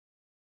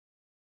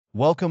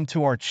Welcome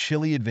to our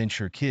chilly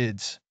adventure,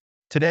 kids.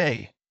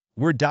 Today,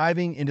 we're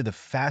diving into the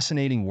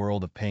fascinating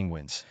world of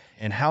penguins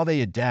and how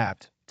they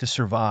adapt to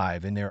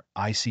survive in their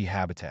icy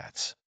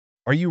habitats.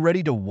 Are you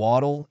ready to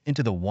waddle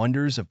into the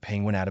wonders of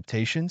penguin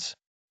adaptations?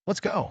 Let's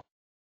go.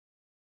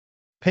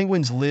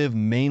 Penguins live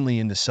mainly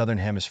in the southern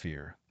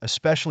hemisphere,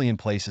 especially in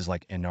places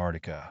like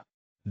Antarctica.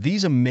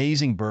 These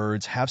amazing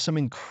birds have some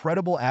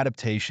incredible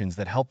adaptations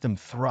that help them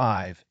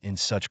thrive in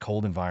such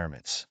cold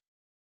environments.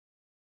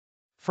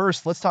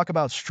 First, let's talk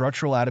about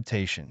structural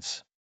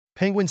adaptations.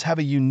 Penguins have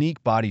a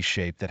unique body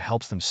shape that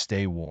helps them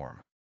stay warm.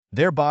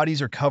 Their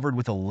bodies are covered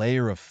with a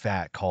layer of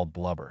fat called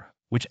blubber,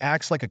 which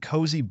acts like a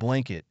cozy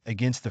blanket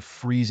against the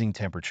freezing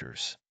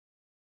temperatures.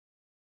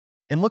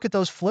 And look at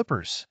those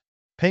flippers.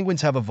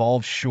 Penguins have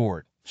evolved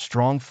short,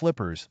 strong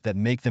flippers that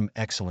make them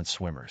excellent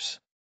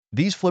swimmers.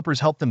 These flippers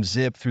help them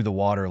zip through the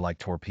water like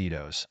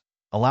torpedoes,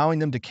 allowing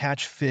them to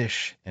catch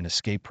fish and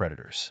escape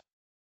predators.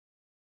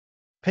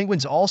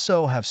 Penguins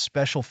also have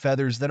special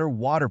feathers that are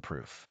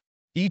waterproof.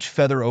 Each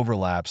feather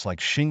overlaps like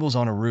shingles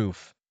on a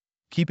roof,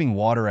 keeping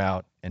water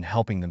out and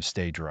helping them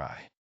stay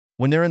dry.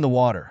 When they're in the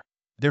water,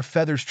 their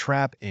feathers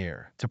trap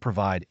air to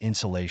provide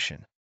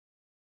insulation.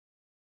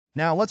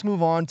 Now let's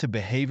move on to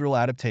behavioral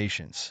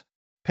adaptations.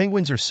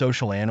 Penguins are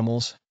social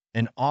animals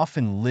and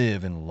often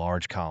live in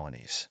large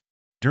colonies.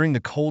 During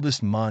the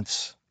coldest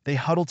months, they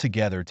huddle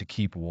together to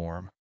keep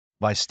warm.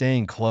 By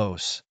staying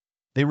close,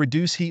 they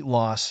reduce heat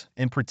loss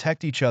and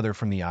protect each other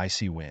from the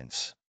icy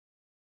winds.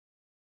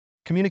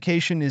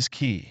 Communication is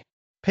key.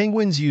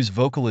 Penguins use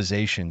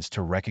vocalizations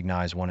to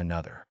recognize one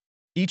another.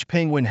 Each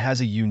penguin has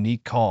a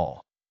unique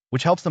call,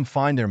 which helps them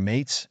find their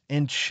mates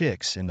and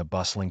chicks in the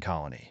bustling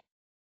colony.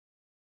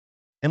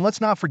 And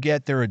let's not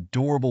forget their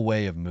adorable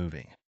way of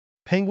moving.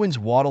 Penguins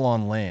waddle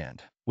on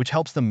land, which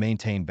helps them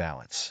maintain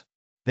balance.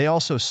 They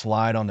also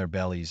slide on their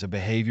bellies, a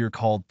behavior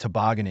called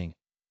tobogganing,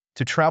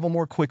 to travel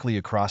more quickly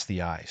across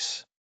the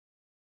ice.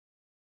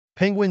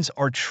 Penguins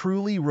are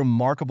truly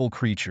remarkable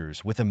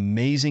creatures with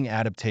amazing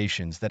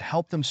adaptations that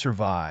help them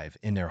survive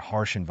in their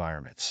harsh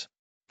environments.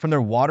 From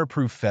their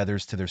waterproof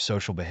feathers to their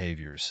social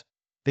behaviors,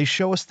 they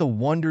show us the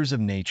wonders of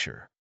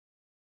nature.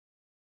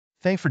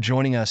 Thanks for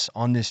joining us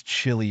on this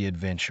chilly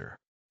adventure.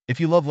 If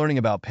you love learning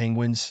about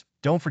penguins,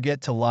 don't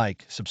forget to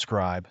like,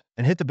 subscribe,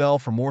 and hit the bell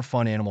for more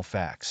fun animal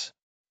facts.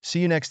 See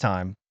you next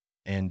time,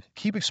 and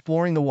keep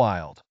exploring the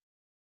wild.